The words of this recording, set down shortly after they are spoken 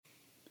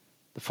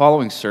The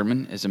following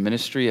sermon is a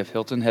ministry of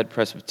Hilton Head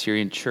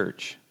Presbyterian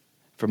Church.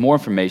 For more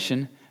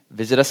information,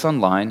 visit us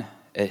online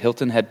at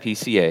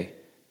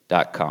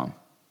hiltonheadpca.com.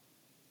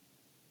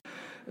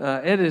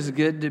 It is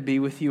good to be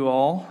with you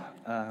all.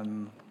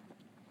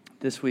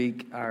 This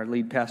week, our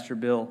lead pastor,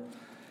 Bill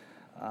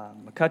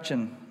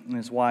McCutcheon, and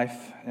his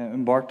wife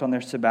embarked on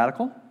their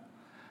sabbatical,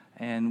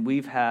 and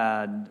we've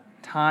had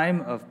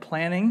time of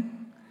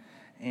planning,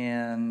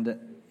 and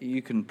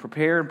you can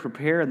prepare,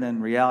 and then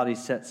reality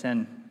sets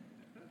in.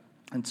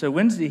 And so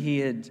Wednesday,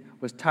 he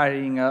was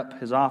tidying up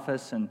his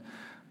office and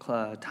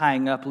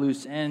tying up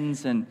loose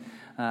ends, and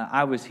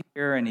I was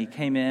here, and he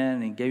came in,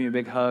 and he gave me a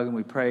big hug, and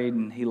we prayed,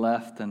 and he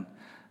left, and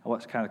I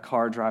watched kind of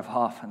car drive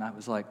off, and I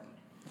was like,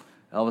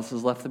 Elvis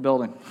has left the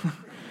building.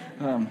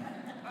 The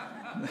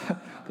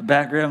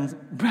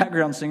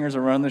background singers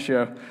are running the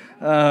show.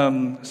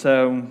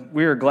 So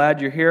we are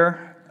glad you're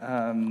here.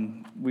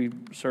 We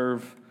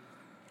serve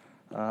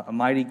a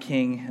mighty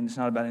King, and it's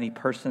not about any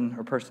person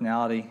or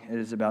personality. It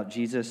is about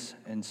Jesus,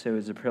 and so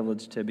it's a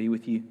privilege to be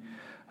with you.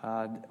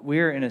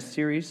 We're in a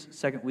series,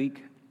 second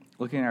week,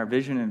 looking at our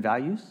vision and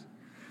values.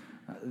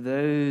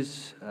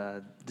 Those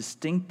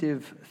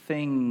distinctive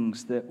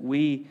things that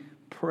we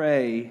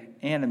pray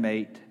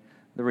animate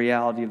the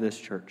reality of this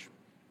church.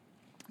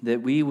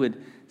 That we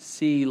would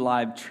see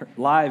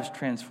lives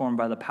transformed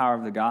by the power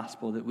of the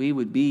gospel. That we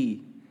would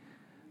be,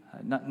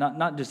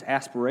 not just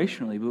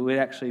aspirationally, but we'd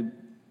actually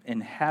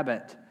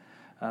inhabit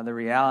the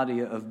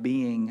reality of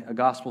being a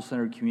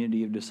gospel-centered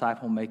community of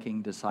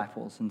disciple-making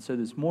disciples. And so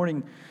this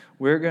morning,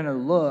 we're going to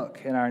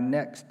look in our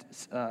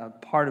next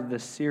part of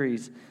this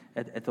series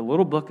at the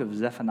little book of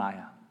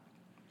Zephaniah.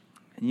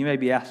 And you may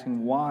be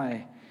asking,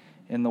 why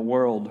in the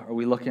world are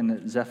we looking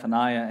at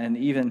Zephaniah? And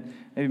even,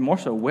 maybe more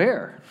so,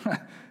 where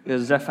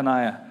is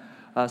Zephaniah?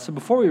 So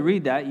before we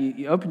read that,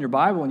 you open your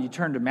Bible and you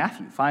turn to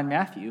Matthew, find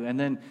Matthew, and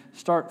then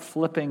start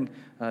flipping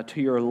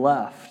to your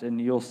left,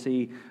 and you'll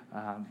see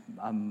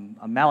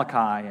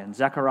Malachi and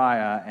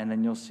Zechariah, and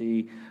then you'll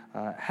see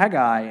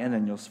Haggai, and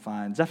then you'll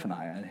find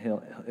Zephaniah. And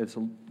it's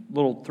a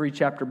little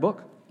 3-chapter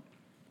book.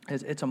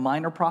 It's a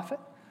minor prophet.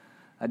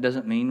 That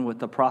doesn't mean what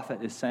the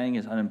prophet is saying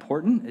is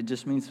unimportant. It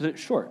just means that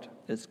it's short.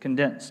 It's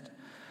condensed.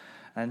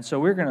 And so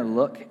we're going to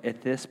look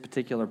at this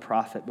particular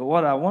prophet. But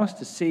what I want us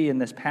to see in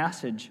this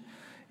passage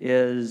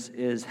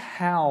is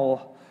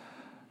how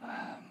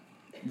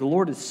the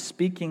Lord is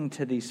speaking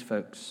to these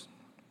folks.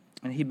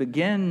 And he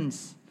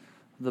begins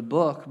the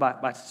book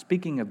by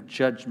speaking of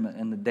judgment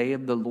and the day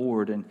of the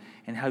Lord, and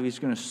how he's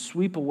going to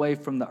sweep away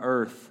from the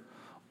earth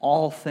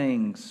all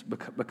things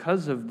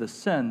because of the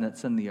sin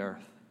that's in the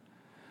earth.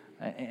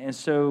 And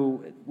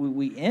so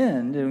we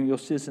end, and you'll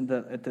see this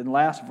at the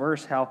last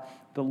verse, how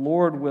the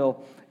Lord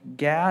will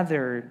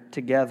gather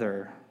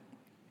together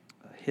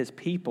his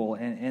people,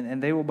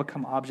 and they will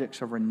become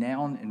objects of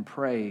renown and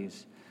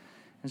praise.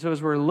 And so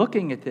as we're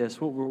looking at this,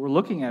 what we're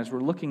looking at is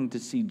we're looking to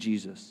see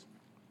Jesus.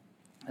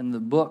 And the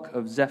book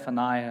of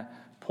Zephaniah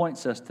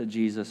points us to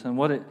Jesus. And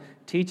what it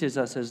teaches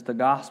us is the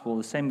gospel,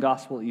 the same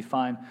gospel that you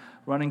find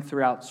running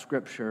throughout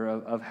Scripture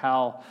of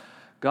how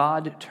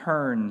God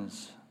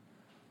turns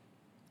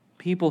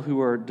people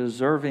who are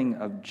deserving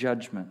of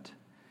judgment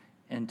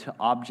into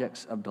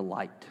objects of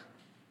delight.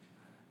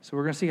 So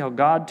we're going to see how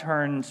God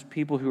turns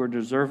people who are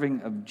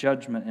deserving of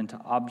judgment into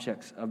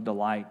objects of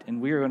delight. And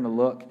we are going to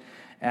look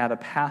at a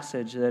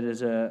passage that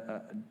is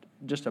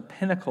just a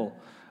pinnacle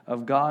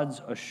of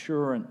God's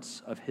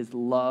assurance of his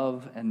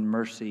love and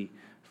mercy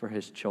for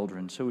his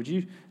children. So would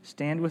you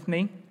stand with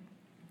me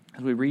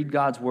as we read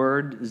God's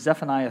word,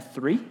 Zephaniah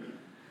 3,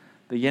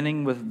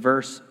 beginning with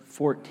verse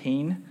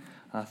 14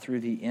 through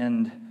the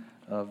end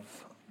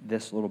of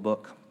this little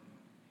book.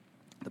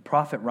 The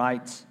prophet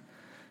writes,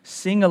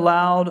 "Sing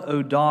aloud,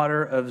 O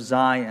daughter of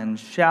Zion.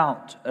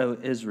 Shout, O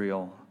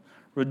Israel.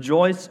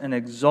 Rejoice and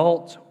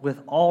exult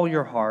with all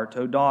your heart,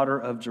 O daughter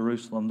of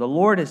Jerusalem. The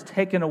Lord has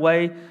taken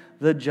away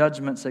the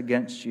judgments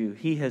against you.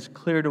 He has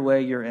cleared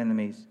away your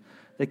enemies.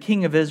 The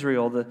King of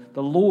Israel,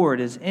 the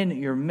Lord, is in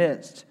your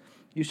midst.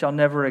 You shall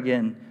never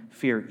again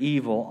fear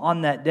evil.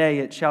 On that day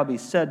it shall be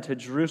said to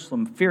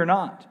Jerusalem, Fear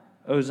not,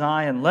 O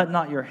Zion. Let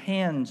not your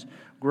hands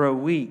grow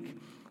weak.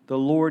 The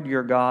Lord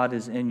your God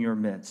is in your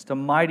midst, a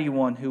mighty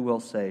one who will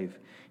save.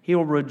 He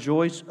will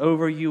rejoice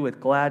over you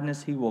with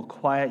gladness. He will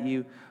quiet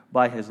you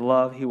by his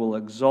love. He will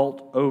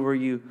exult over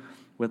you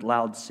with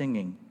loud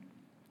singing.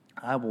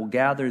 I will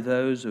gather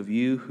those of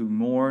you who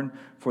mourn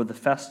for the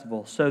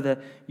festival, so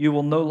that you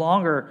will no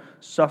longer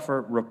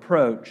suffer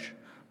reproach.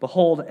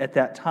 Behold, at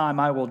that time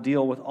I will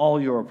deal with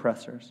all your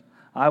oppressors.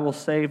 I will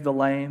save the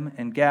lame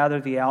and gather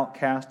the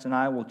outcast, and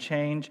I will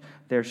change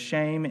their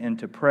shame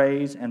into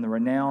praise and the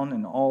renown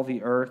in all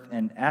the earth.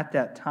 And at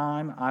that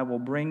time I will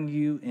bring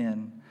you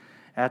in,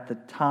 at the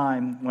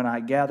time when I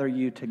gather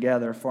you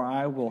together, for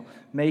I will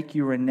make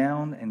you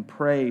renown and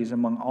praise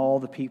among all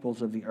the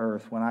peoples of the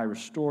earth, when I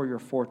restore your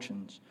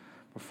fortunes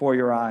before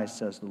your eyes,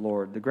 says the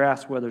Lord. The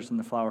grass withers and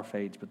the flower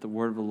fades, but the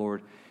word of the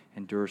Lord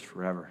endures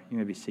forever." You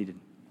may be seated.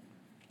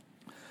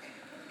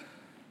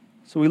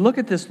 So we look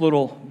at this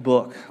little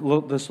book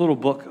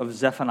of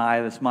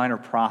Zephaniah, this minor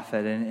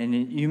prophet,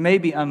 and you may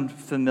be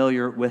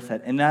unfamiliar with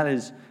it, and that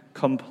is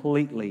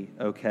completely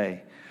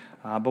okay.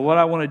 But what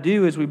I want to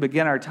do as we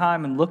begin our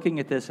time in looking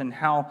at this and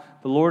how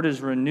the Lord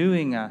is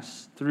renewing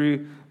us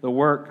through the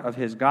work of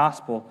His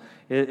gospel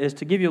is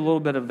to give you a little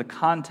bit of the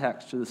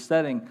context to the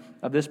setting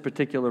of this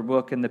particular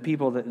book and the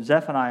people that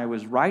Zephaniah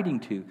was writing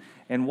to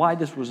and why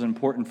this was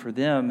important for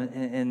them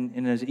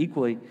and is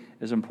equally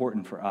as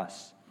important for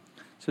us.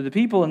 So the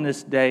people in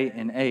this day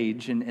and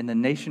age in the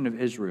nation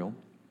of Israel,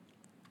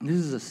 this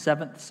is a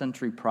 7th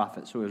century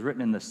prophet, so it was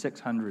written in the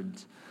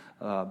 600s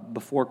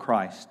before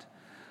Christ.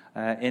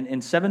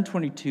 In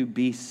 722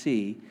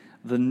 BC,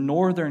 the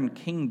northern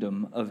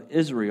kingdom of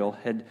Israel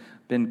had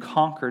been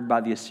conquered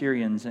by the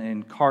Assyrians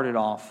and carted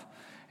off.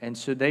 And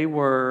so they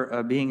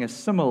were being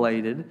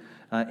assimilated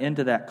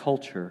into that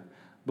culture.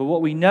 But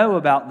what we know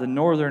about the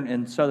northern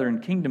and southern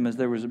kingdom is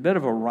there was a bit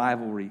of a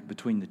rivalry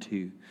between the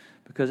two.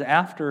 Because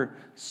after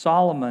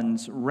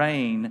Solomon's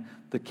reign,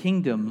 the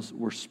kingdoms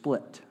were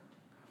split.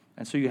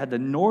 And so you had the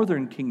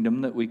northern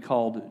kingdom that we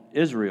called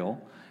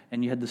Israel,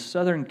 and you had the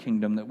southern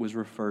kingdom that was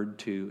referred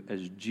to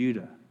as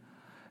Judah,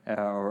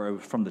 or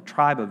from the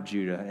tribe of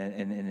Judah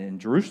in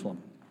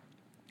Jerusalem.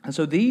 And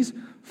so these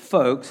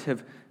folks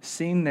have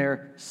seen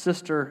their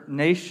sister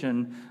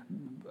nation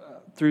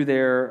through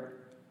their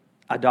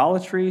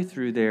idolatry,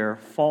 through their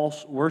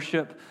false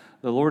worship.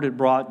 The Lord had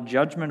brought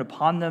judgment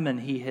upon them, and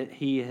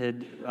He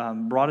had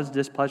brought His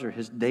displeasure,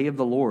 His day of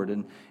the Lord.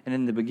 And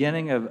in the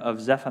beginning of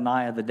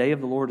Zephaniah, the day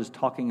of the Lord is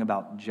talking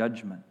about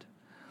judgment.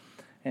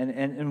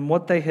 And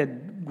what they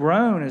had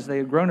grown is they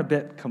had grown a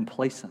bit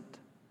complacent.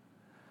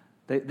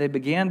 They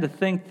began to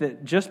think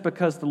that just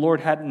because the Lord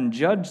hadn't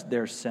judged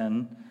their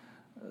sin,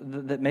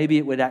 that maybe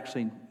it would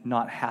actually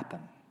not happen.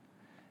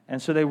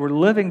 And so they were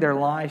living their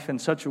life in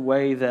such a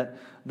way that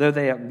though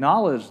they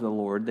acknowledged the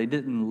Lord, they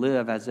didn't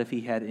live as if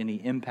He had any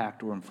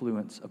impact or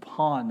influence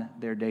upon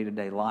their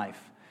day-to-day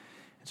life.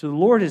 And so the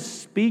Lord is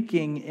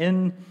speaking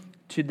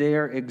into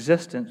their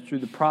existence through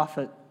the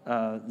prophet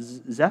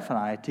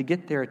Zephaniah to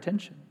get their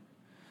attention,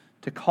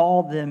 to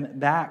call them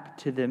back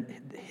to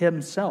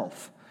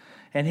Himself.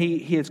 And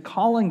He is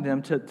calling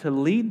them to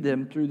lead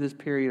them through this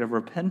period of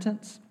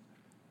repentance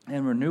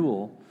and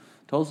renewal,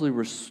 to ultimately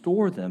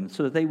restore them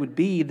so that they would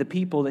be the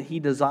people that He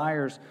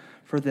desires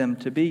for them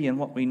to be. And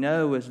what we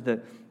know is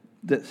that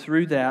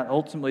through that,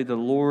 ultimately the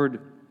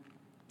Lord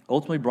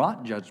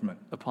brought judgment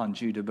upon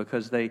Judah,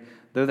 because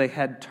though they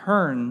had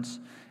turns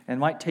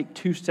and might take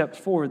 2 steps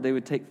forward, they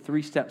would take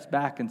 3 steps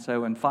back. And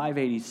so in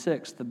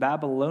 586, the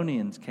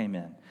Babylonians came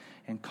in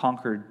and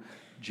conquered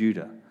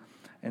Judah.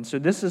 And so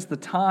this is the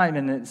time,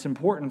 and it's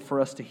important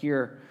for us to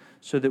hear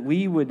so that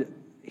we would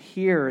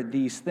hear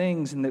these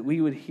things and that we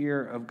would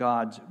hear of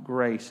God's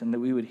grace and that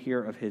we would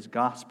hear of His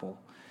gospel.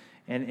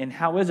 And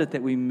how is it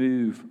that we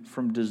move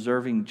from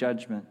deserving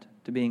judgment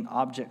to being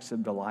objects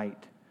of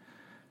delight?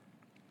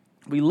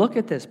 We look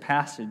at this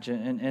passage,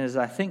 and as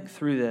I think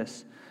through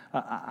this,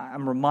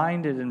 I'm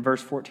reminded in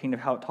verse 14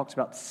 of how it talks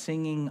about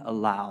singing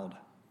aloud.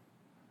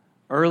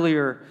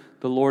 Earlier,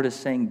 the Lord is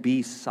saying,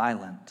 be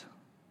silent.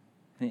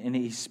 And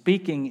He's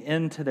speaking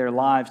into their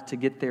lives to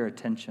get their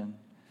attention.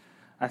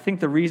 I think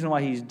the reason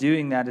why He's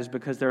doing that is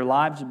because their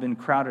lives have been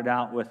crowded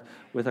out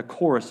with a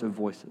chorus of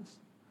voices.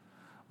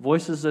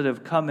 Voices that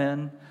have come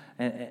in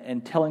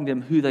and telling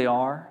them who they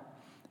are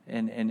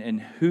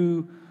and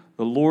who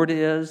the Lord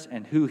is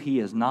and who He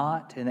is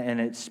not. And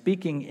it's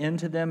speaking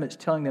into them. It's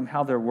telling them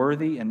how they're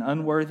worthy and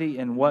unworthy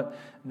and what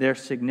their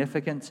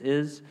significance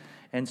is.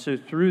 And so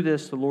through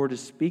this, the Lord is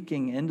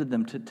speaking into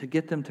them to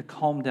get them to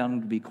calm down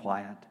and to be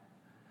quiet.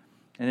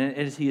 And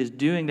as He is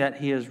doing that,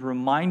 He is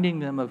reminding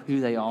them of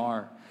who they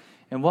are.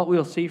 And what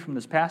we'll see from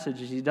this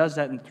passage is He does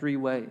that in 3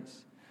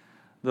 ways.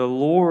 The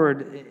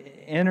Lord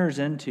enters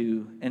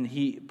into and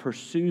He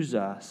pursues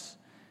us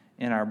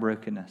in our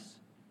brokenness.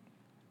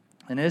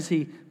 And as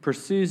He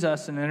pursues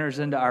us and enters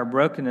into our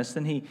brokenness,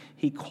 then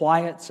He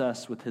quiets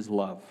us with His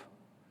love.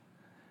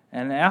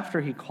 And after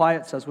He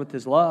quiets us with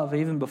His love,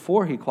 even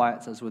before He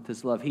quiets us with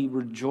His love, He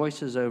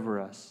rejoices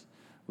over us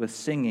with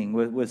singing,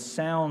 with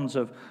sounds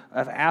of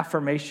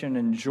affirmation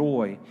and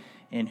joy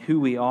in who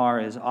we are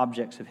as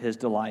objects of His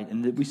delight.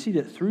 And that we see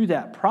that through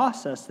that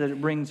process that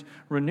it brings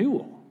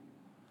renewal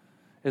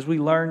as we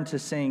learn to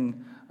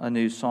sing a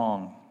new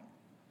song.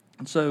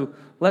 And so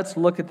let's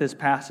look at this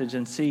passage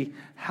and see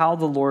how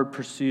the Lord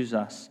pursues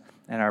us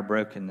in our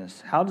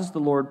brokenness. How does the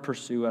Lord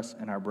pursue us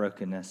in our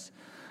brokenness?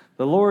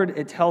 The Lord,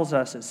 it tells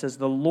us, it says,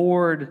 the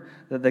Lord,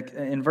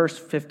 in verse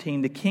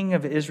 15, the King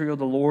of Israel,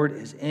 the Lord,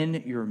 is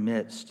in your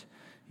midst.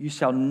 You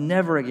shall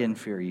never again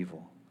fear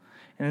evil.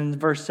 And in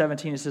verse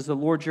 17, it says, the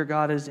Lord your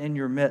God is in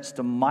your midst,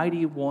 the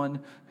mighty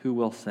one who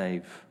will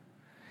save.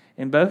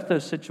 In both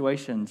those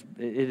situations,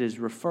 it is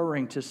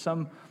referring to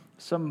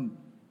some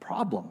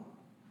problem.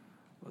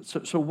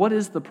 So what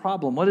is the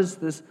problem? What is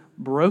this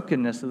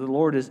brokenness that the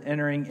Lord is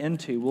entering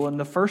into? Well, in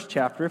the first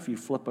chapter, if you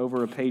flip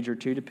over a page or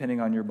two,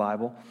 depending on your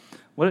Bible,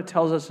 what it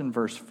tells us in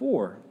verse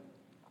 4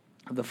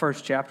 of the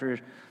first chapter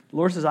The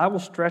Lord says, I will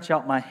stretch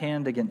out my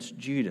hand against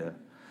Judah,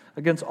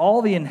 against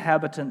all the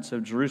inhabitants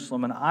of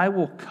Jerusalem, and I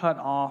will cut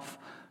off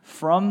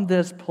from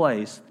this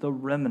place the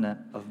remnant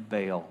of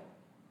Baal.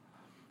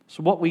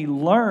 So what we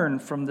learn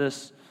from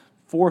this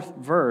fourth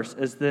verse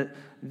is that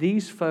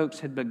these folks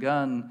had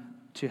begun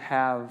to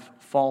have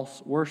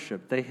false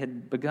worship. They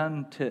had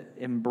begun to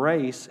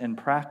embrace and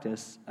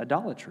practice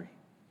idolatry.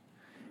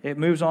 It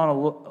moves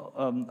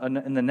on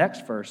in the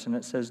next verse, and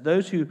it says,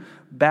 those who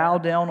bow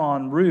down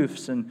on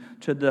roofs and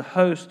to the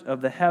host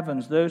of the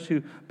heavens, those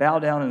who bow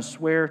down and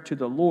swear to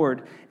the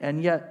Lord,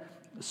 and yet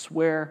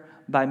swear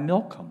by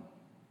Milcom.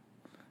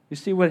 You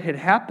see, what had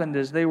happened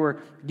is they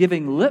were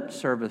giving lip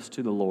service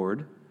to the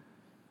Lord,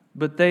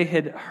 but they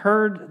had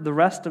heard the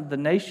rest of the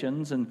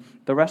nations and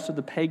the rest of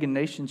the pagan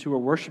nations who were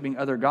worshiping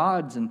other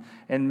gods,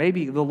 and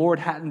maybe the Lord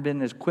hadn't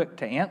been as quick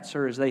to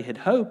answer as they had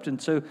hoped,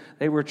 and so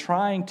they were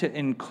trying to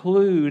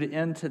include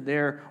into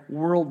their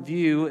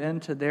worldview,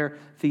 into their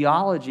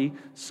theology,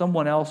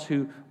 someone else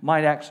who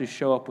might actually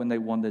show up when they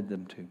wanted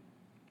them to.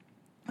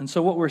 And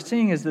so what we're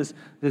seeing is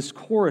this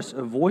chorus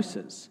of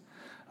voices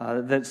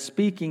that's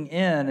speaking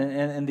in,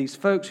 and these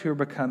folks who are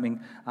becoming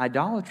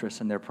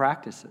idolatrous in their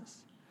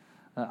practices.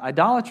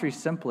 Idolatry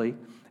simply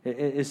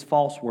is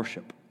false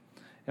worship.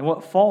 And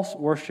what false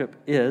worship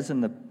is,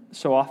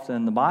 so often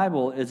in the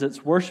Bible, is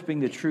it's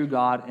worshiping the true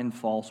God in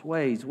false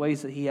ways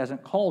that He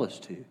hasn't called us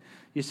to.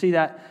 You see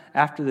that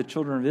after the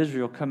children of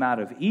Israel come out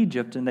of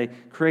Egypt and they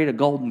create a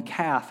golden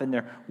calf and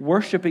they're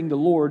worshiping the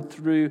Lord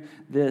through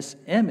this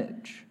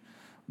image.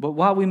 But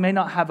while we may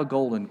not have a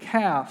golden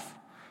calf,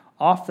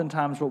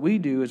 oftentimes what we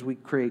do is we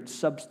create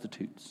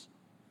substitutes.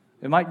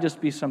 It might just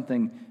be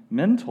something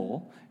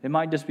mental. It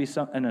might just be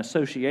an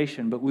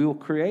association, but we will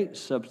create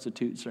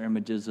substitutes or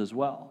images as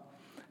well.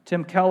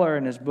 Tim Keller,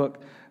 in his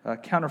book,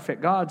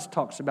 Counterfeit Gods,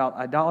 talks about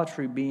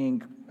idolatry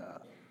being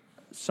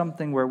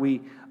something where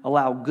we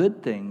allow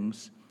good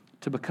things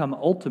to become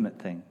ultimate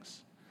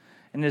things.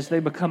 And as they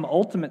become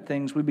ultimate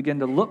things, we begin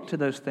to look to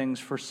those things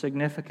for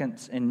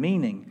significance and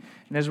meaning.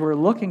 And as we're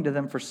looking to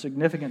them for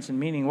significance and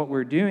meaning, what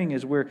we're doing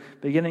is we're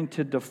beginning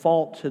to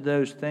default to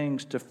those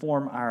things to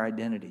form our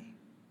identity.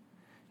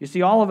 You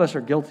see, all of us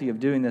are guilty of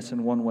doing this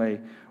in one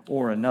way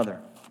or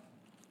another.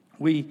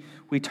 We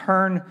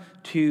turn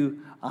to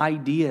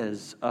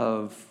ideas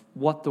of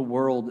what the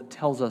world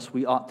tells us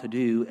we ought to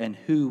do and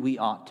who we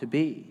ought to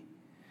be.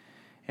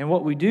 And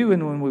what we do,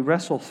 and when we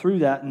wrestle through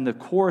that in the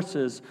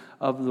courses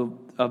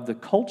of the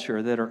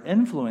culture that are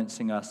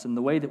influencing us and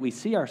the way that we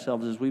see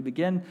ourselves, is we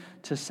begin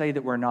to say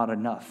that we're not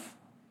enough.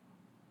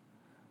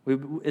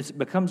 It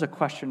becomes a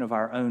question of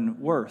our own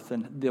worth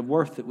and the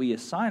worth that we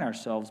assign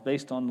ourselves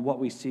based on what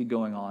we see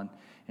going on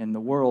in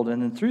the world.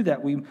 And then through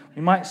that, we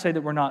might say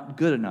that we're not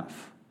good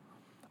enough,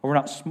 or we're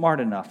not smart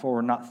enough, or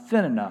we're not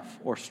thin enough,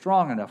 or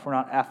strong enough, we're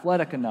not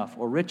athletic enough,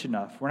 or rich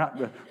enough, we're not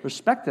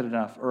respected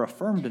enough, or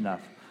affirmed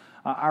enough.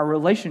 Our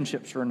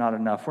relationships are not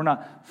enough, we're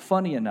not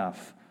funny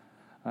enough.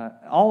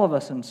 All of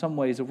us, in some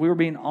ways, if we were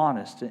being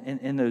honest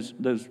in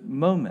those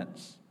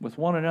moments with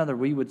one another,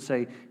 we would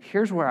say,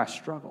 here's where I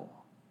struggle.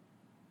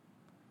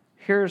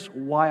 Here's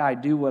why I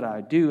do what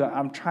I do.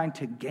 I'm trying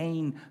to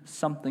gain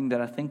something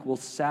that I think will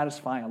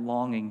satisfy a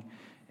longing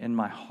in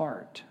my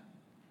heart.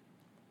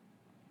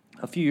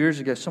 A few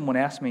years ago, someone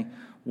asked me,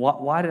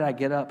 why did I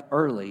get up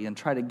early and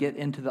try to get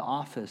into the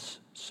office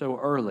so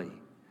early?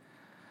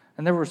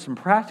 And there were some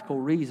practical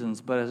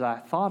reasons, but as I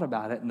thought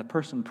about it and the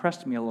person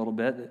pressed me a little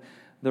bit,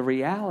 the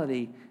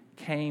reality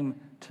came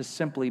to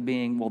simply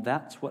being, well,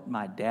 that's what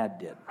my dad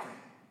did.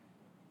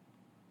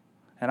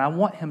 And I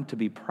want him to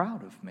be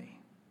proud of me.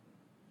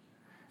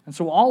 And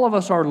so all of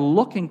us are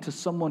looking to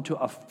someone to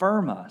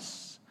affirm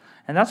us.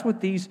 And that's what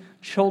these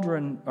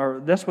children,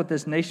 or that's what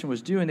this nation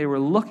was doing. They were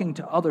looking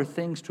to other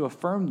things to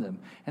affirm them.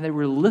 And they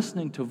were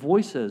listening to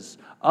voices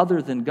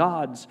other than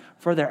God's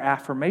for their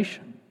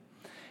affirmation.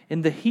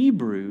 In the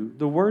Hebrew,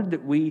 the word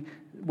that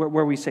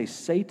where we say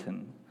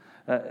Satan,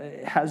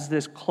 has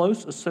this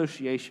close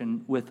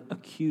association with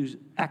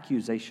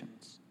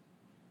accusations,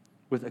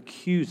 with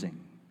accusing.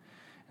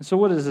 And so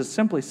what it is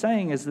simply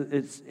saying is that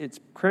it's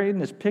creating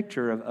this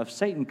picture of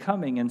Satan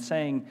coming and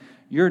saying,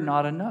 you're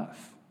not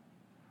enough.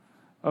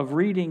 Of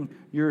reading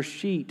your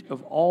sheet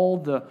of all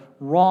the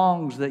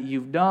wrongs that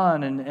you've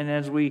done. And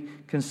as we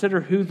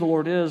consider who the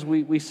Lord is,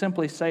 we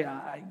simply say,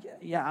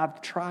 I've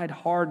tried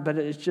hard, but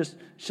it's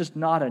just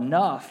not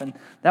enough. And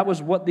that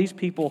was what these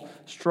people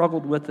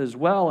struggled with as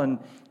well. In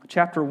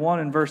chapter 1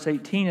 and verse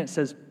 18, it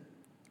says,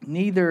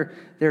 neither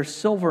their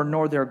silver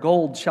nor their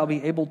gold shall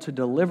be able to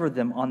deliver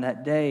them on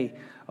that day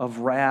of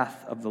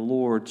wrath of the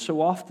Lord.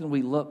 So often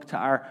we look to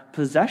our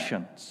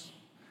possessions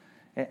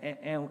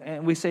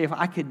and we say, if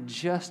I could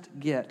just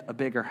get a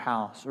bigger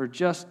house or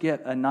just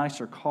get a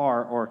nicer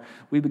car, or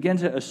we begin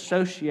to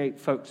associate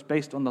folks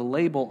based on the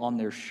label on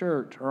their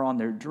shirt or on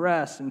their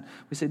dress, and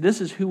we say this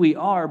is who we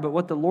are. But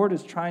what the Lord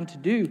is trying to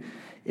do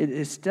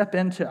is step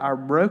into our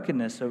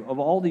brokenness of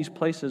all these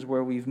places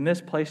where we've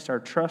misplaced our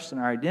trust and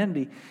our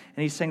identity,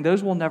 and He's saying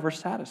those will never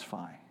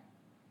satisfy.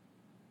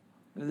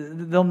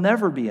 They'll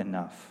never be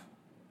enough.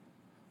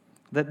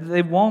 that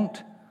they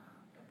won't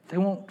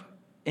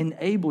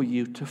enable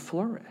you to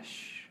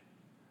flourish.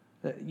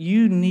 That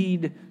you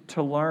need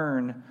to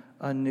learn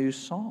a new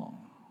song.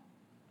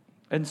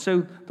 And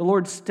so the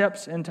Lord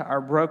steps into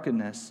our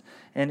brokenness.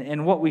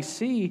 And what we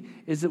see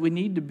is that we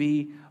need to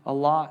be a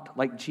lot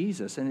like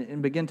Jesus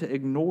and begin to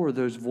ignore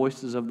those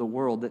voices of the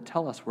world that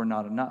tell us we're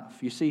not enough.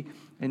 You see,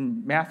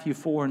 in Matthew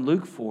 4 and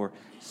Luke 4,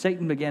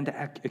 Satan began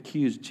to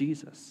accuse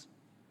Jesus.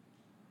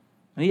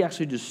 And he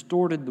actually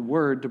distorted the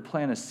word to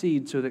plant a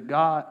seed so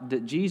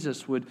that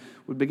Jesus would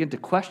begin to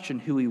question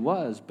who he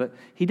was. But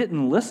he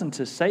didn't listen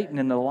to Satan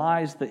and the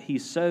lies that he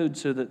sowed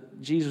so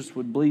that Jesus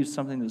would believe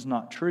something that's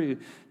not true.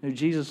 No,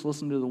 Jesus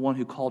listened to the one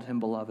who called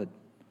him beloved,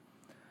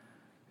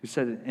 who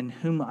said, "In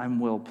whom I'm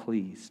well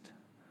pleased."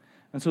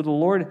 And so the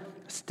Lord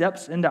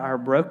steps into our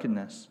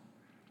brokenness,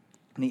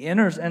 and he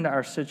enters into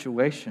our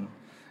situation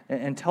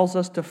and tells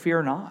us to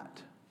fear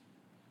not.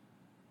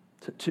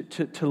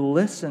 To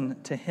listen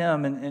to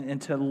him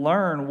and to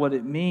learn what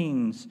it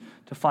means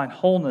to find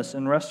wholeness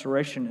and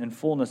restoration and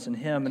fullness in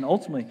him, and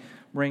ultimately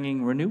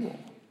bringing renewal.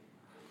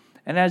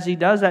 And as he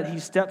does that, he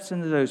steps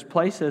into those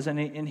places, and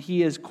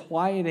he is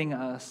quieting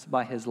us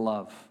by his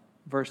love.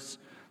 Verse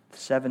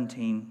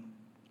 17.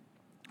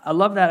 I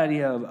love that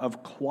idea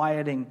of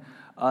quieting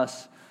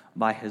us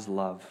by his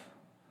love.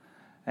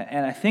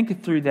 And I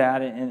think through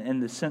that in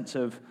the sense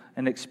of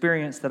an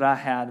experience that I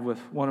had with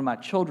one of my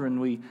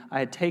children. I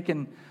had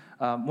taken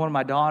one of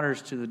my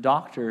daughters to the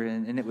doctor,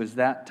 and it was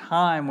that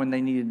time when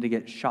they needed to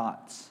get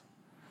shots.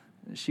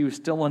 She was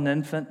still an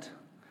infant.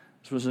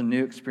 This was a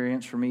new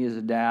experience for me as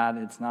a dad.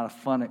 It's not a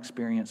fun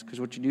experience because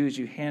what you do is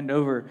you hand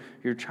over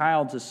your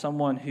child to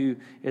someone who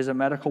is a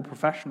medical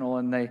professional,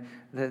 and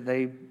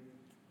they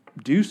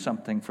do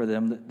something for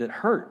them that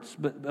hurts,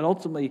 but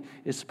ultimately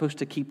is supposed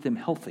to keep them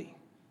healthy.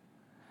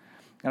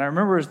 And I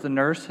remember as the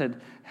nurse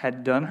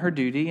had done her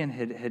duty and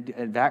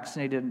had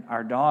vaccinated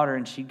our daughter,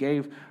 and she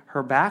gave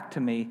her back to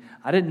me,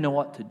 I didn't know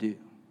what to do.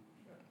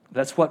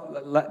 That's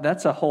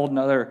a whole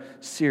nother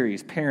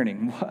series,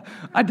 parenting.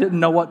 I didn't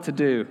know what to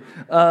do.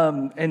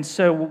 And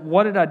so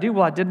what did I do?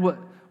 Well, I did what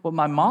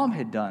my mom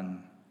had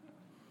done.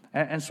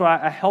 And so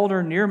I held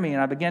her near me,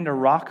 and I began to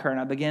rock her, and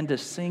I began to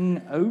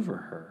sing over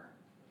her.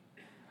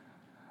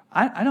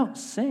 I don't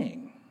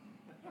sing.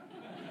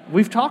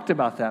 We've talked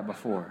about that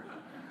before.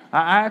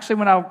 I actually,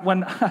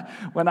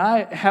 when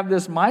I have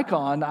this mic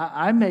on,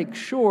 I make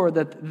sure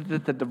that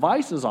the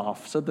device is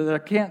off so that there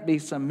can't be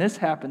some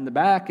mishap in the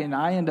back, and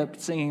I end up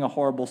singing a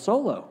horrible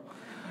solo.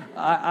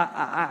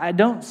 I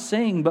don't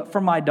sing, but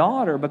for my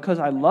daughter, because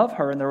I love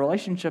her and the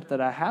relationship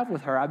that I have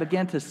with her, I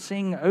began to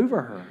sing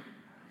over her.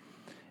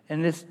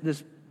 And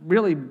this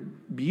really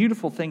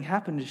beautiful thing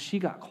happened is she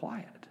got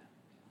quiet.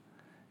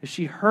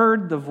 She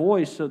heard the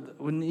voice,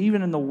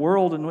 even in the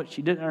world in which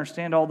she didn't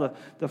understand all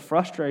the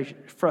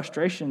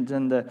frustrations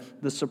and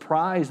the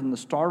surprise and the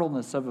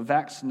startledness of a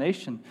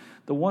vaccination,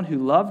 the one who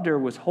loved her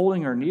was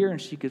holding her near, and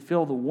she could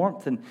feel the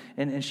warmth,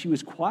 and she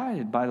was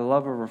quieted by the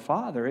love of her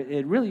father.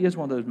 It really is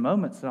one of those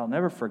moments that I'll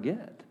never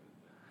forget.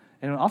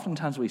 And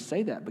oftentimes we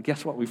say that, but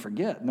guess what? We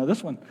forget. No,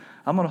 this one,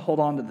 I'm going to hold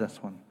on to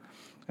this one.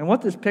 And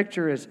what this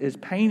picture is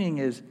painting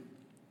is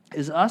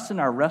us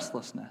in our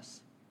restlessness.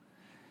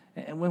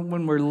 And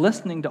when we're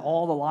listening to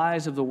all the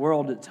lies of the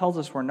world, it tells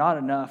us we're not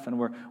enough and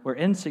we're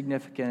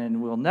insignificant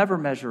and we'll never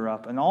measure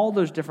up, and all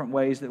those different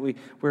ways that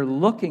we're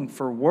looking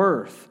for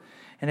worth,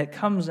 and it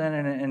comes in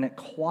and it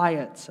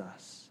quiets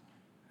us.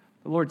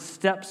 The Lord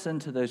steps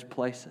into those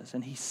places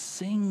and he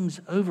sings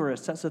over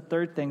us. That's the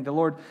third thing. The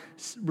Lord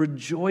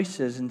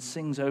rejoices and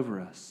sings over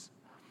us.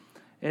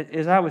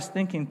 As I was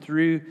thinking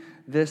through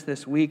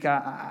this week,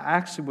 I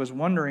actually was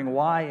wondering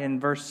why in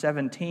verse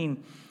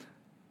 17,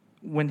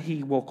 when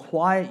he will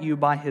quiet you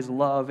by his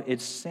love,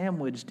 it's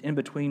sandwiched in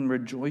between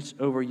rejoice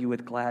over you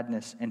with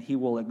gladness, and he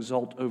will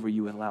exult over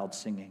you with loud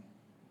singing.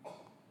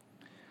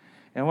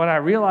 And what I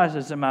realize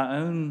is in my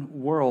own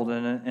world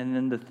and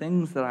in the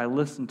things that I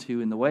listen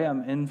to and the way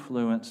I'm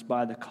influenced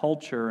by the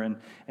culture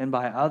and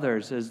by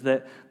others is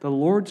that the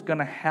Lord's going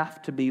to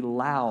have to be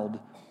loud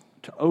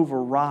to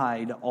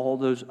override all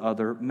those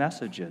other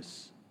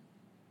messages.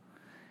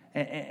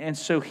 And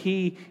so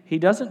he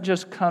doesn't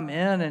just come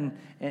in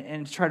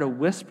and try to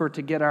whisper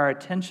to get our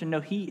attention.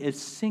 No, he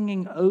is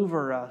singing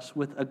over us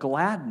with a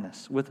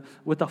gladness,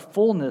 with a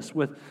fullness,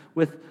 with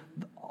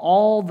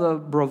all the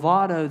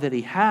bravado that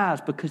he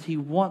has, because he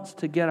wants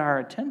to get our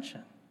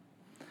attention.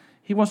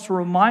 He wants to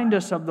remind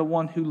us of the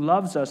one who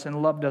loves us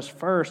and loved us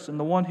first, and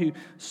the one who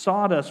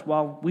sought us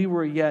while we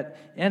were yet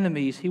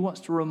enemies. He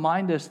wants to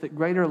remind us that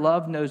greater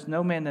love knows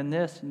no man than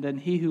this, and than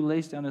he who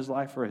lays down his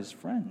life for his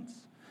friends.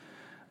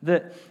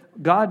 That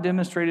God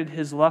demonstrated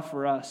his love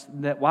for us,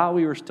 that while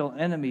we were still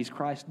enemies,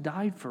 Christ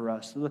died for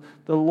us.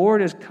 The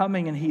Lord is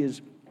coming, and he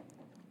is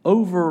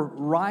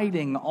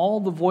overriding all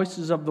the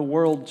voices of the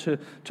world to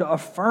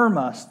affirm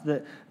us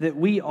that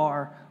we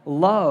are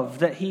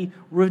loved, that he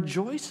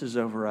rejoices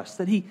over us,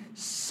 that he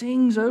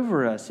sings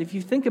over us. If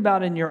you think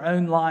about in your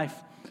own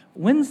life,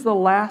 when's the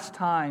last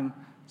time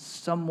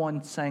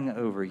someone sang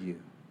over you?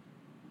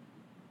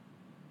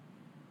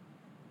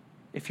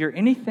 if you're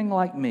anything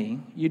like me,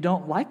 you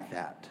don't like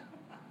that.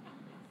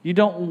 You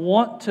don't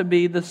want to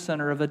be the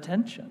center of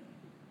attention.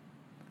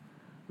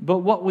 But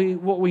what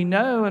we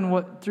know and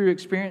what through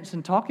experience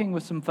and talking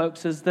with some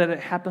folks is that it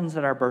happens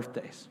at our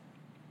birthdays.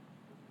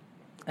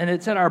 And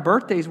it's at our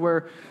birthdays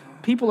where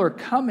people are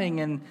coming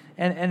and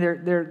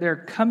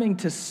they're coming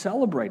to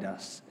celebrate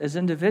us as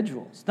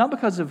individuals. Not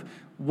because of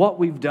what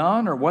we've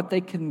done or what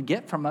they can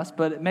get from us,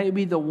 but it may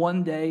be the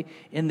one day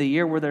in the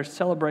year where they're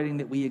celebrating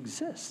that we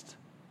exist.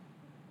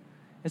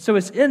 And so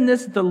it's in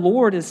this the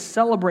Lord is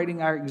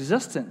celebrating our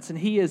existence, and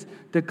He is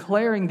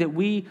declaring that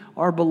we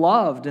are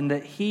beloved and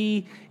that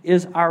He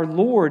is our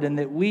Lord and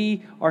that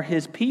we are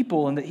His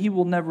people and that He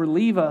will never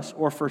leave us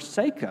or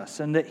forsake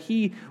us and that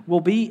He will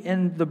be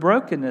in the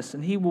brokenness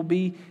and He will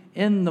be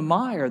in the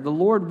mire. The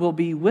Lord will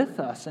be with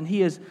us, and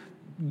He is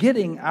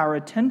getting our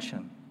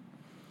attention.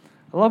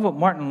 I love what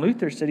Martin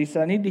Luther said. He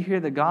said, I need to hear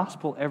the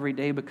gospel every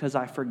day because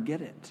I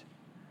forget it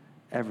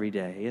every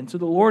day. And so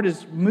the Lord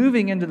is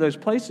moving into those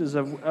places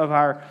of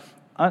our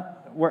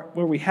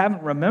where we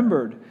haven't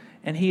remembered,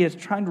 and He is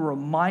trying to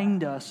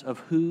remind us of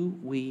who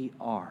we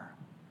are.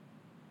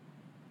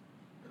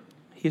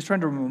 He is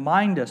trying to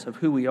remind us of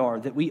who we are,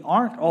 that we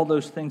aren't all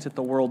those things that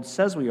the world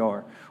says we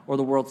are or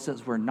the world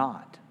says we're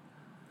not.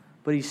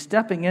 But He's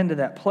stepping into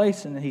that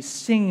place and He's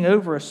singing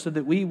over us so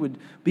that we would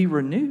be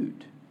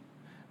renewed,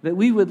 that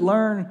we would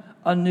learn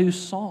a new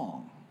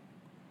song,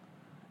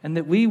 and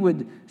that we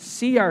would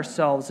see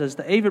ourselves, as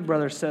the Avett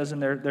Brothers says in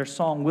their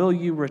song, Will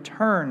You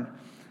Return?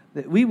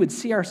 That we would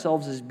see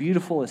ourselves as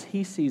beautiful as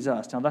He sees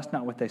us. Now, that's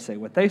not what they say.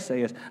 What they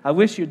say is, I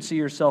wish you'd see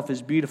yourself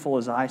as beautiful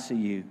as I see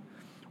you.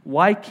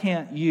 Why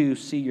can't you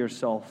see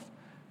yourself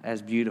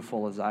as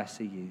beautiful as I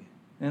see you?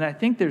 And I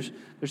think there's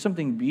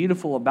something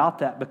beautiful about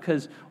that,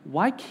 because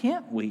why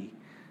can't we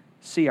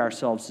see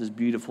ourselves as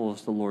beautiful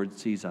as the Lord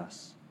sees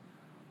us?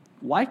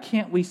 Why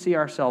can't we see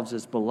ourselves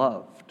as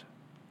beloved?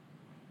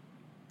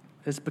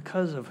 It's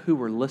because of who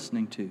we're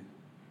listening to.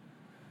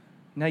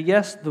 Now,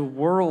 yes, the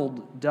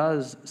world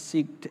does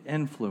seek to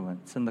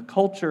influence, and the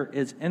culture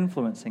is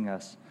influencing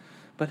us.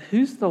 But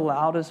who's the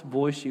loudest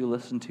voice you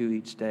listen to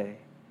each day?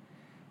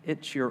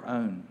 It's your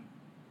own.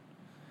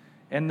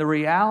 And the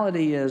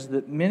reality is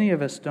that many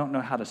of us don't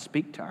know how to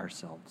speak to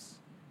ourselves.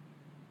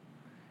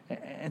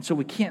 And so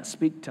we can't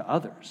speak to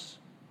others.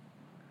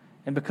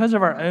 And because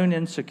of our own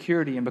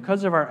insecurity and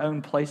because of our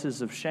own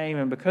places of shame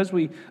and because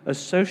we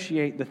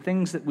associate the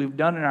things that we've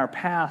done in our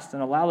past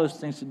and allow those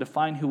things to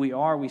define who we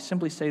are, we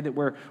simply say that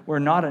we're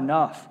not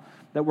enough,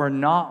 that we're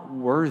not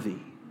worthy,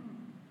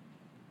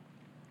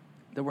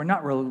 that we're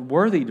not really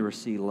worthy to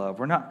receive love.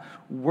 We're not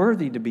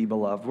worthy to be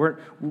beloved.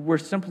 We're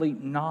simply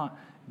not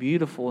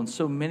beautiful. And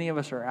so many of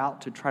us are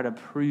out to try to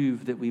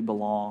prove that we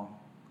belong.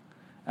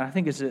 And I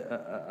think it's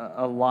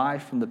a lie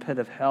from the pit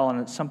of hell,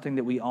 and it's something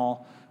that we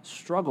all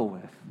struggle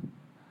with.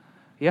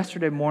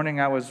 Yesterday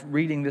morning, I was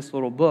reading this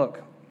little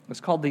book.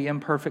 It's called The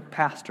Imperfect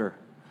Pastor.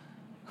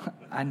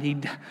 I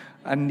need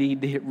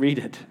to read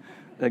it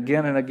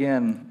again and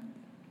again.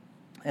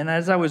 And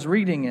as I was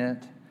reading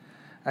it,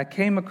 I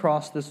came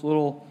across this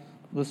little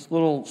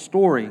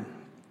story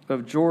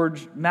of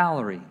George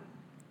Mallory.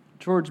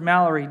 George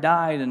Mallory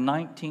died in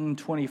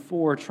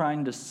 1924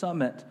 trying to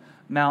summit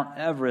Mount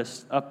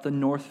Everest up the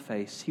North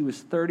Face. He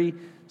was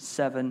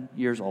 37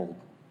 years old.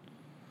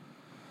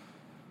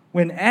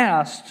 When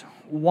asked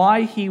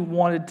why he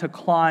wanted to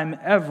climb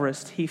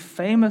Everest, he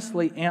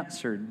famously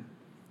answered,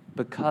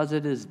 because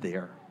it is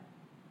there.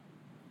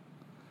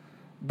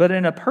 But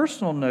in a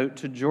personal note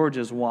to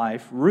George's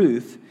wife,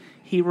 Ruth,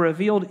 he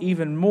revealed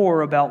even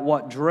more about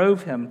what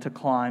drove him to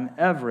climb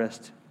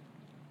Everest.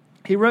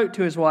 He wrote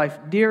to his wife,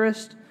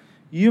 Dearest,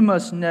 you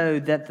must know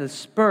that the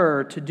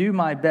spur to do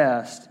my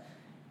best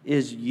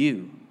is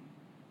you.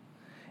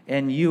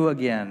 And you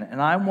again.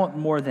 And I want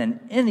more than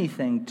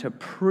anything to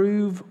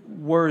prove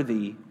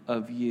worthy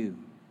of you.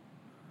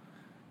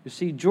 You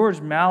see,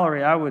 George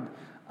Mallory,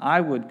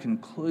 I would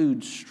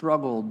conclude,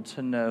 struggled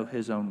to know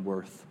his own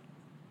worth.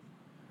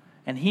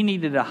 And he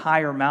needed a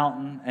higher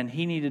mountain, and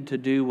he needed to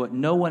do what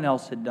no one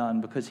else had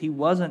done because he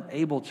wasn't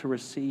able to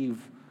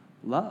receive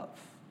love.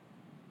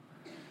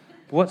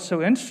 What's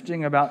so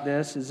interesting about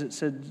this is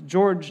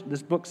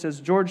this book says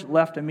George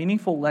left a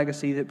meaningful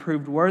legacy that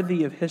proved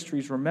worthy of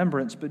history's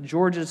remembrance, but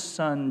George's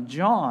son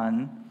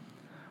John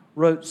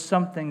wrote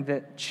something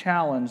that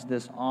challenged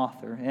this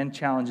author and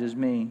challenges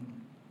me.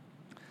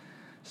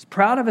 He's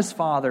proud of his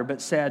father,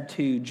 but sad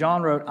too.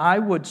 John wrote, I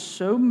would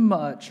so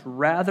much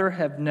rather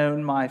have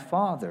known my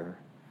father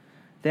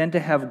than to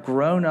have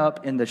grown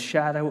up in the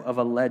shadow of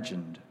a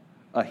legend,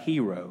 a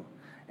hero,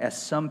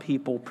 as some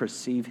people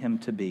perceive him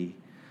to be.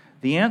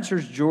 The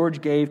answers George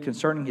gave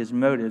concerning his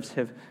motives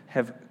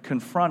have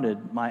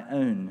confronted my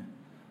own.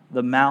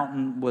 The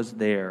mountain was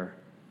there,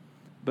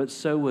 but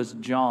so was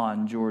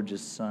John,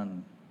 George's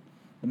son.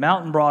 The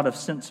mountain brought a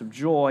sense of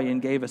joy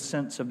and gave a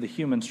sense of the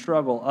human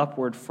struggle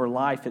upward for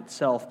life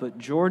itself, but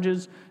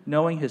George's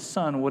knowing his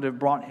son would have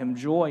brought him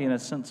joy in a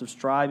sense of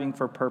striving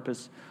for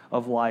purpose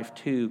of life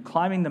too.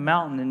 Climbing the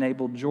mountain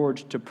enabled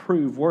George to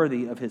prove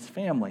worthy of his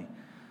family.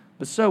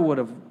 but so would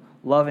of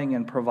loving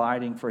and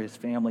providing for his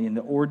family in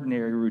the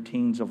ordinary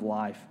routines of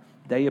life,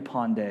 day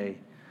upon day.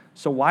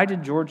 So why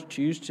did George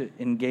choose to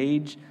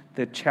engage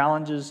the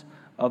challenges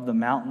of the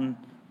mountain,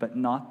 but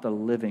not the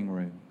living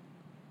room?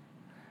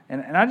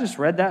 And I just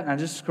read that, and I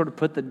just sort of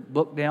put the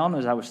book down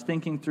as I was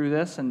thinking through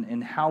this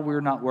and how we're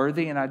not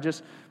worthy, and I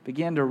just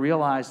began to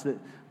realize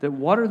that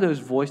what are those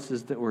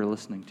voices that we're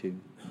listening to?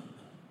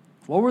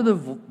 What were the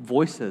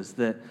voices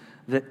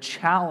that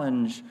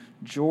challenge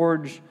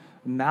George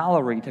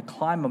Mallory to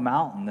climb a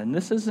mountain? And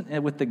this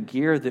isn't with the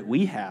gear that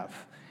we have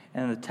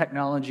and the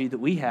technology that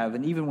we have.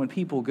 And even when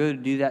people go to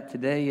do that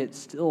today, it's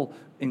still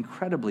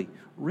incredibly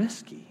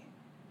risky.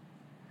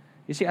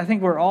 You see, I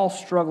think we're all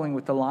struggling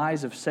with the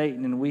lies of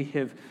Satan, and we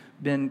have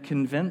been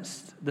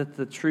convinced that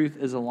the truth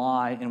is a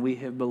lie, and we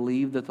have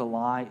believed that the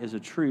lie is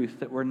a truth,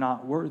 that we're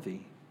not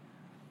worthy,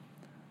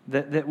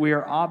 that we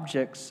are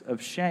objects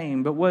of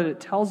shame. But what it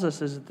tells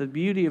us is that the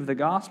beauty of the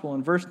gospel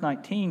in verse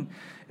 19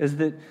 is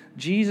that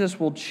Jesus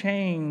will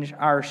change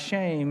our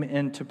shame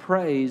into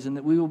praise, and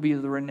that we will be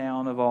the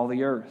renown of all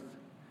the earth.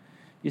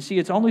 You see,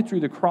 it's only through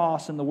the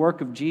cross and the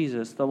work of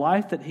Jesus, the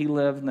life that he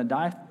lived and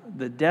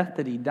the death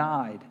that he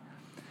died,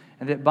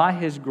 and that by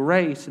his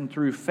grace and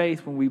through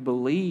faith, when we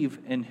believe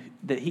in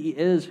that he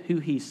is who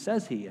he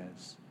says he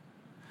is,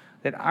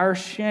 that our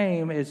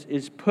shame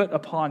is put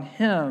upon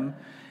him,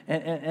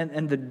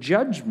 and the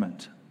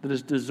judgment that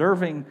is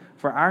deserving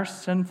for our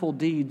sinful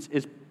deeds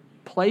is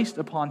placed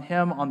upon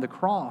him on the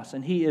cross,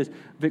 and he is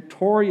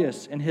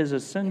victorious in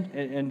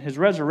his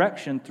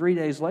resurrection 3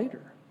 days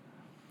later.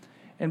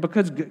 And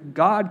because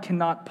God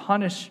cannot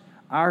punish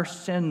our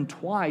sin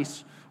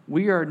twice,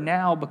 we are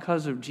now,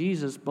 because of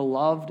Jesus,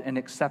 beloved and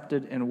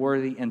accepted and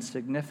worthy and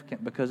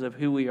significant because of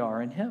who we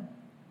are in him.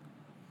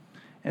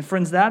 And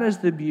friends, that is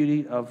the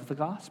beauty of the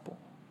gospel.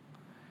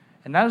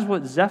 And that is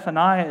what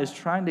Zephaniah is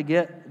trying to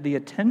get the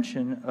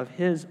attention of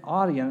his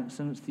audience,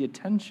 and it's the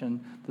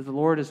attention that the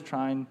Lord is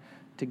trying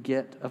to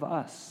get of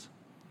us.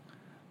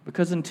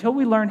 Because until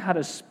we learn how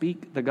to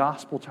speak the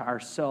gospel to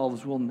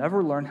ourselves, we'll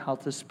never learn how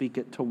to speak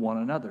it to one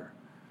another.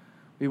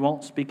 We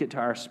won't speak it to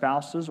our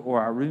spouses or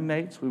our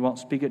roommates. We won't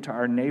speak it to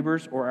our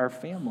neighbors or our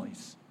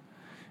families.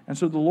 And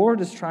so the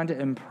Lord is trying to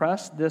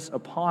impress this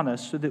upon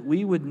us so that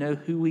we would know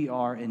who we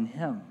are in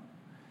him.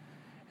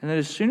 And that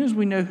as soon as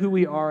we know who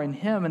we are in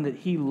him, and that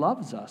he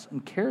loves us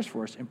and cares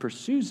for us and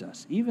pursues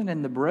us, even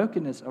in the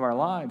brokenness of our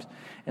lives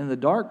and the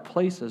dark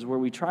places where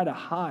we try to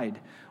hide,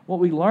 what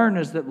we learn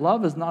is that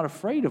love is not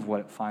afraid of what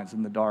it finds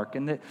in the dark,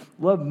 and that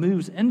love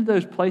moves into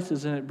those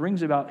places and it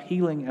brings about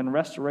healing and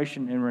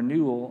restoration and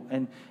renewal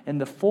and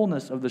the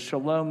fullness of the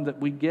shalom that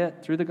we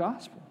get through the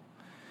gospel.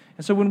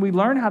 And so when we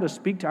learn how to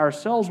speak to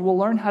ourselves, we'll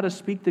learn how to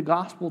speak the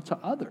gospel to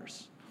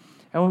others.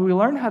 And when we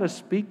learn how to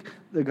speak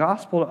the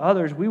gospel to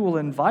others, we will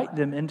invite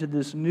them into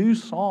this new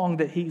song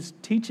that he's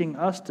teaching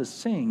us to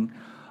sing,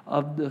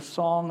 of the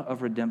song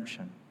of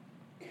redemption.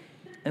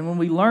 And when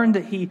we learn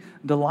that he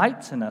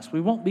delights in us,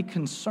 we won't be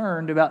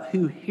concerned about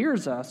who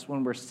hears us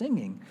when we're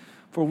singing,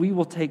 for we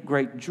will take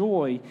great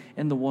joy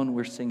in the one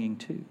we're singing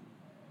to.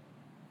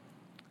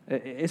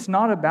 It's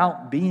not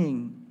about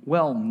being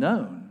well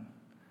known.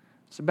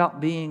 It's about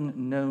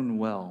being known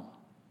well.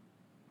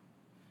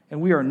 And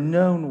we are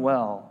known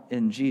well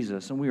in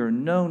Jesus, and we are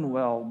known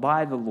well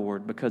by the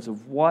Lord because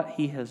of what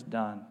he has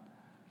done.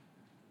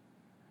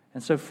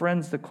 And so,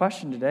 friends, the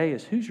question today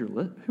is, who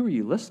are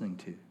you listening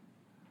to?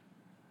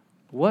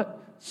 What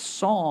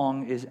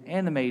song is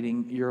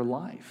animating your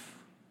life?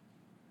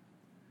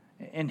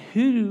 And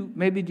who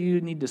maybe do you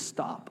need to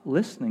stop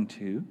listening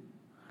to?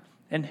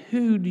 And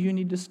who do you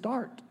need to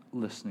start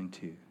listening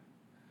to?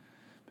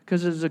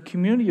 Because as a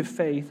community of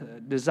faith,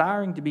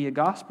 desiring to be a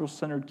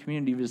gospel-centered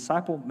community of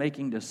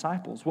disciple-making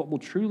disciples, what will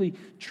truly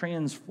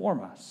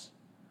transform us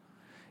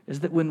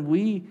is that when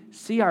we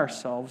see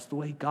ourselves the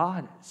way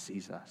God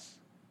sees us,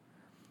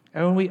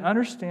 and when we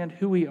understand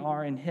who we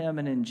are in him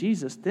and in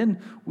Jesus, then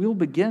we'll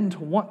begin to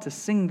want to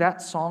sing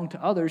that song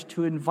to others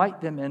to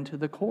invite them into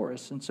the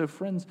chorus. And so,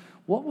 friends,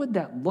 what would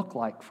that look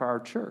like for our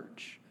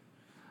church?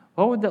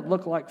 What would that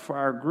look like for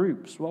our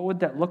groups? What would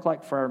that look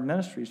like for our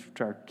ministries,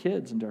 to our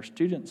kids and our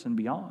students and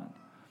beyond?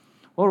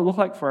 What would it look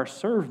like for our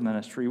serve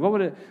ministry? What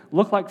would it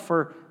look like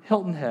for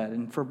Hilton Head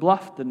and for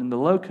Bluffton and the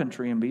Low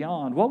Country and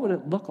beyond? What would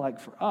it look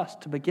like for us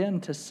to begin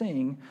to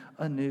sing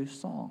a new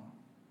song?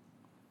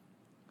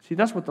 See,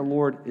 that's what the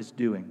Lord is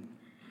doing.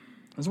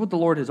 That's what the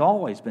Lord has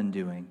always been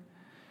doing.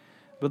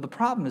 But the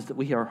problem is that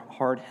we are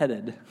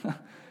hard-headed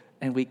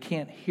and we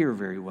can't hear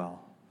very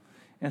well.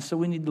 And so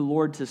we need the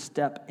Lord to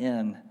step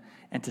in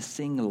and to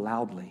sing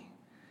loudly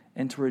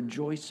and to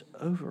rejoice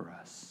over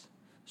us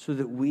so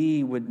that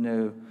we would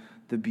know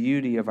the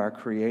beauty of our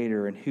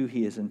Creator and who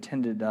he has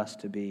intended us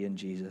to be in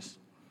Jesus.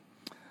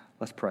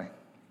 Let's pray.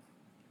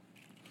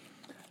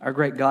 Our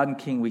great God and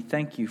King, we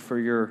thank you for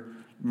your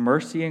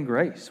mercy and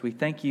grace. We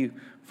thank you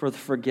for the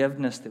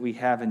forgiveness that we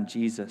have in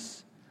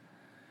Jesus.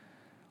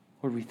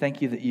 Lord, we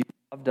thank you that you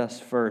loved us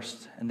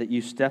first, and that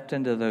you stepped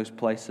into those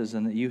places,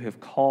 and that you have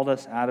called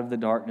us out of the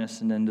darkness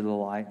and into the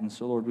light. And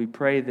so, Lord, we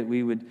pray that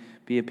we would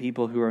be a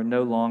people who are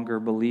no longer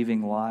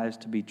believing lies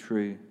to be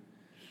true.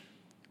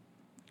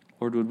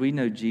 Lord, would we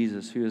know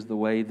Jesus, who is the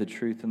way, the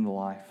truth, and the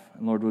life?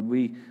 And Lord, would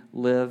we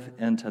live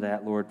into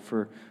that, Lord,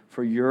 for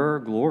your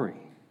glory,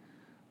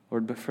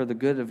 Lord, but for the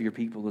good of your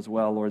people as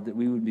well, Lord, that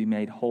we would be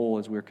made whole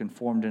as we're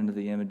conformed into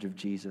the image of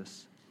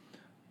Jesus,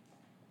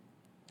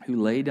 who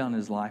laid down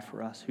his life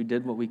for us, who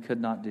did what we could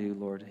not do,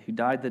 Lord, who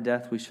died the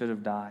death we should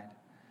have died.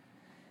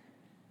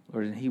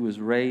 Lord, and he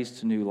was raised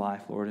to new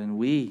life, Lord, and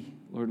we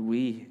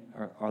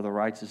are the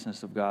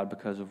righteousness of God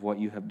because of what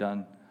you have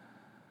done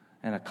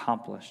and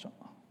accomplished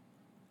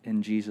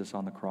in Jesus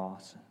on the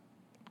cross.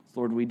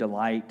 Lord, we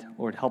delight.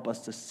 Lord, help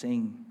us to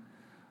sing.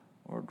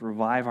 Lord,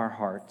 revive our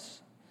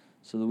hearts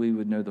so that we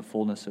would know the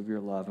fullness of your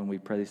love. And we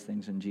pray these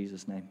things in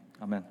Jesus' name.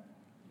 Amen.